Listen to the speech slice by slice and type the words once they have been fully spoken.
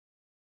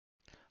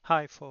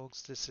Hi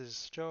folks, this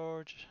is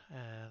George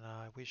and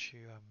I wish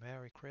you a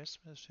Merry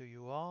Christmas to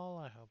you all.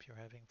 I hope you're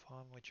having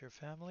fun with your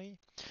family.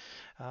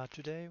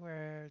 Today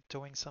we're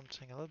doing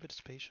something a little bit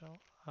special.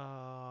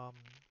 Um,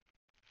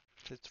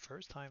 it's the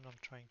first time I'm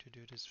trying to do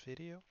this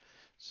video,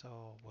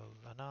 so we'll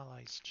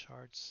analyze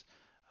charts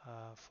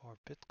for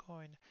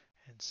Bitcoin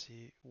and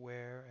see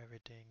where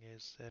everything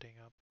is setting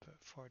up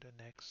for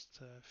the next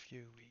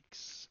few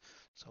weeks.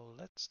 So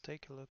let's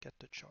take a look at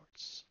the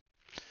charts.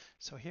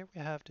 So here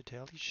we have the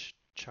daily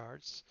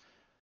charts.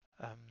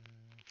 um,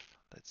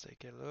 let's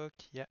take a look.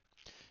 Yeah,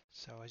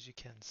 so as you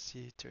can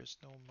see, there's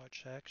no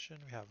much action.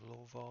 We have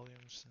low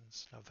volume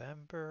since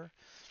November,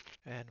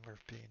 and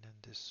we've been in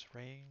this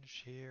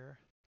range here.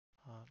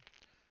 Um,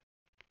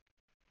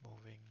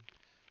 moving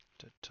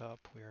to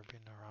top, we have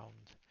been around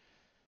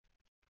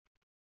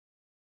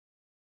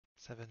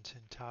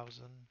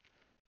 17,000,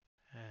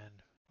 and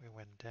we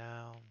went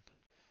down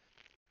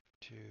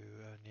to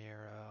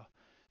near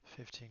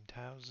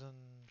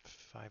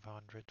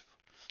 15,500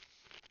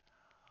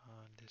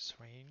 on this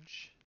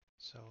range.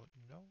 So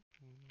no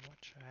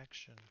much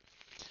action.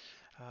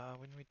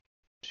 When we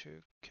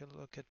took a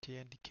look at the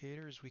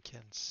indicators, we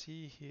can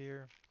see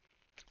here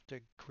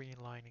the green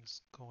line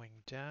is going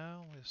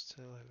down. We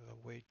still have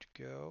a way to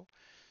go.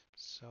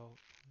 So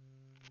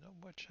not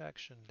much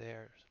action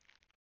there.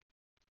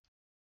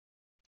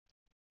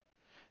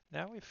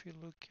 Now if you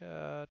look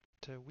at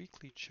the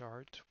weekly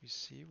chart, we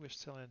see we're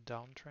still in a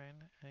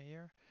downtrend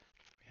here.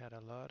 We had a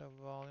lot of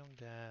volume,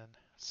 then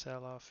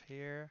sell off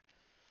here,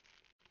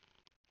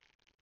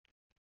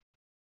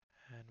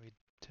 and we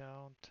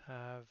don't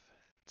have,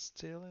 it's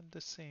still in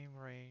the same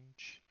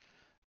range.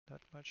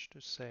 Not much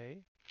to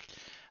say.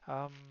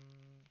 Um,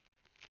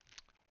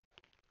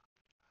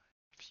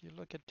 if you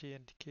look at the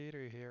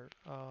indicator here,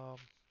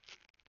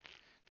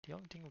 the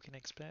only thing we can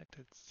expect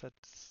is that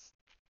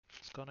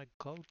it's gonna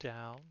go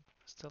down,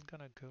 still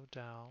gonna go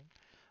down.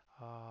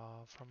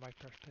 From my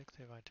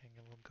perspective, I think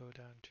it will go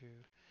down to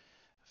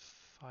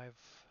 5,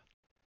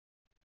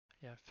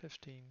 yeah,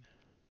 15,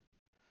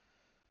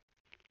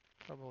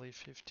 probably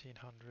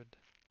 1500,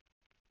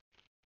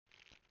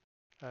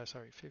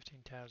 sorry,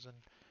 15,000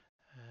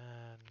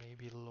 and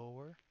maybe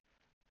lower.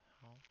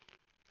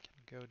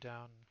 Can go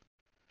down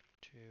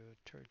to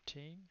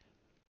 13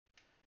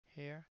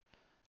 here.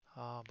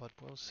 But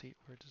we'll see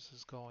where this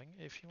is going.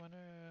 If you want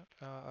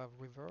a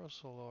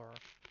reversal or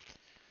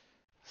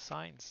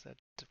signs that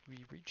we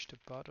reached the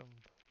bottom,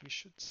 we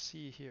should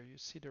see here. You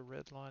see the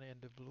red line and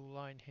the blue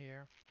line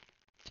here.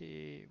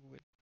 Okay,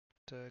 with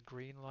the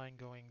green line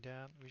going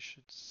down, we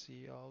should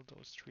see all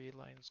those three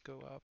lines go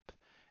up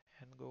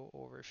and go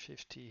over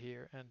 50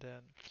 here, and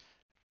then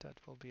that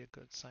will be a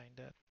good sign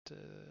that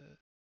the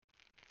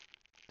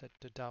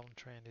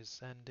downtrend is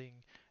ending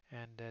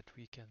and that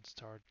we can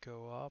start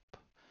go up,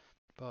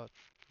 but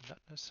not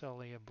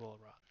necessarily a bull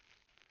run.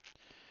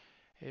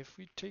 If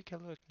we take a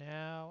look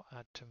now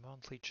at the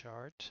monthly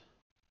chart,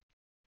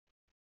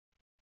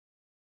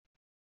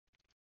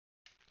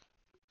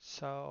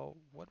 so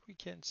what we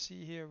can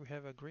see here, we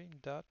have a green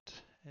dot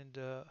in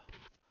the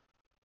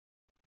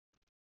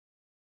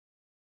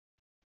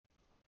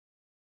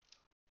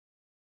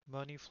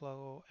money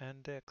flow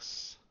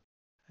index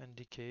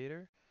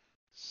indicator.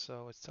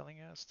 So it's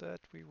telling us that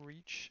we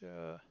reach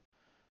a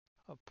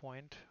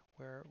point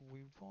where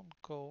we won't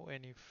go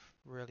any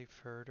really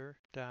further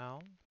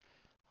down.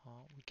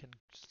 We can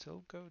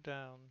still go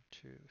down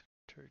to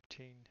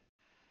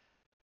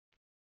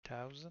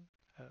 13,000.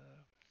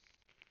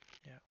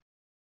 Yeah,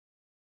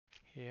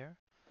 here.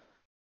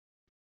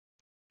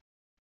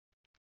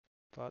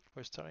 But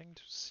we're starting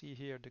to see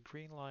here the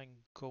green line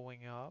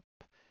going up,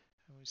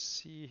 and we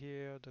see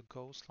here the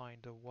ghost line,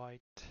 the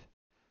white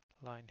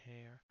line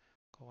here,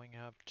 going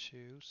up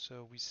too.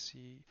 So we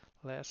see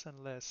less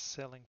and less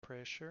selling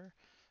pressure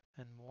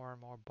and more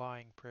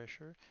buying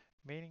pressure,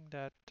 meaning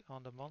that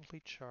on the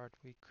monthly chart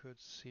we could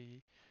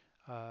see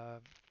uh,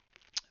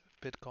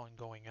 Bitcoin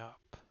going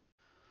up.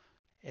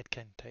 It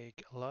can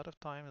take a lot of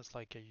time. It's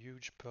like a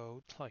huge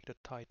boat, like the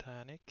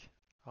Titanic.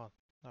 Oh,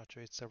 not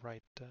sure it's the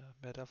right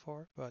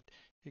metaphor, but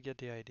you get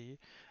the idea.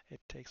 It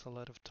takes a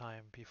lot of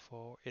time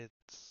before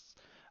it's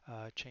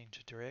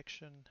change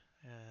direction,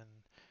 and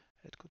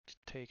it could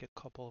take a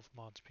couple of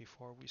months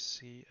before we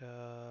see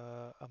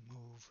a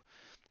move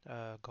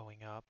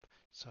going up.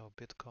 So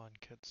Bitcoin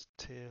could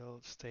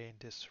still stay in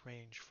this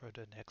range for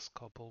the next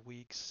couple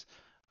weeks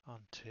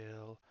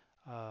until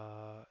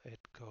it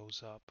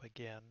goes up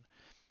again.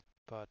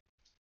 But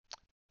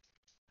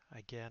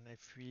again,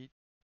 if we,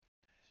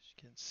 as you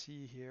can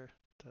see here,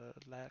 the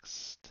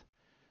last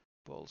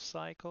bull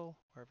cycle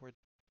where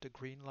the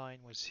green line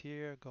was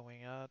here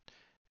going out,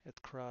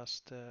 it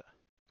crossed the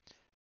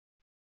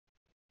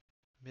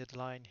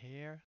midline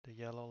here, the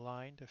yellow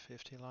line, the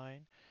 50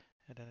 line,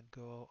 and then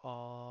go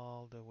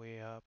all the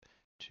way up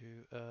to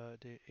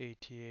the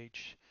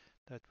ATH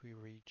that we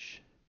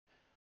reach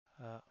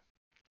uh,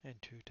 in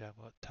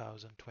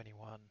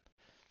 2021.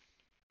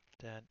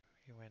 Then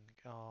we went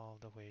all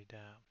the way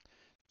down.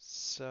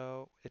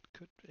 So it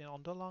could,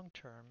 on the long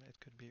term, it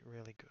could be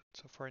really good.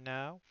 So for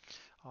now,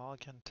 all I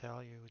can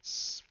tell you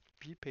is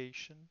be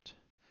patient,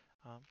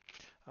 um,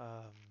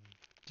 um,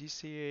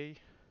 DCA,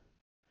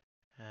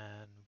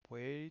 and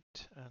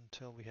wait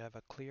until we have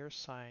a clear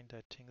sign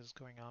that things is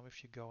going on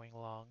if you're going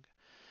long.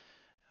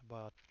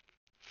 But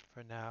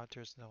for now,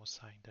 there's no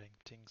sign that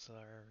things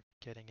are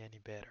getting any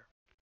better.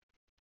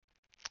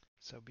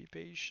 So be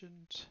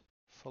patient,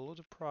 follow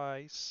the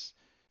price,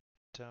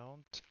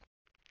 don't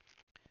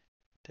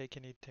take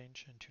any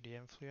attention to the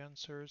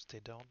influencers. They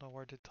don't know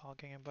what they're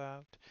talking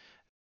about.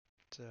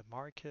 The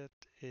market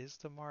is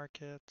the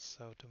market,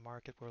 so the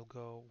market will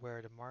go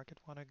where the market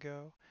want to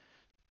go.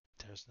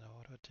 There's no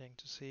other thing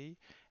to see,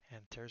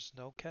 and there's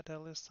no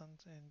catalyst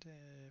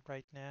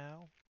right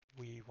now.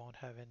 We won't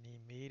have any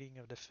meeting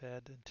of the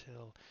Fed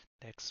until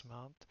next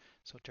month,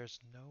 so there's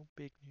no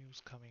big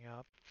news coming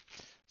up.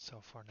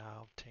 So for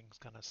now, things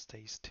gonna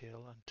stay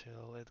still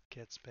until it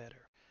gets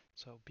better.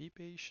 So be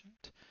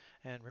patient,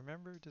 and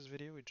remember this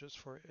video is just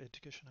for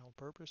educational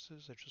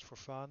purposes, it's just for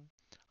fun.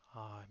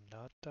 I'm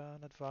not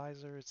an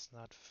advisor, it's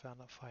not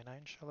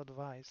financial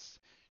advice.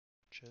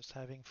 Just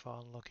having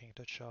fun looking at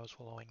the charts,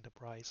 following the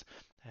price,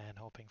 and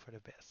hoping for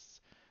the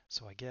best.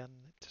 So again,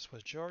 this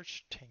was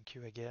George. Thank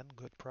you again.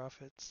 Good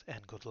profits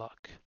and good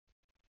luck.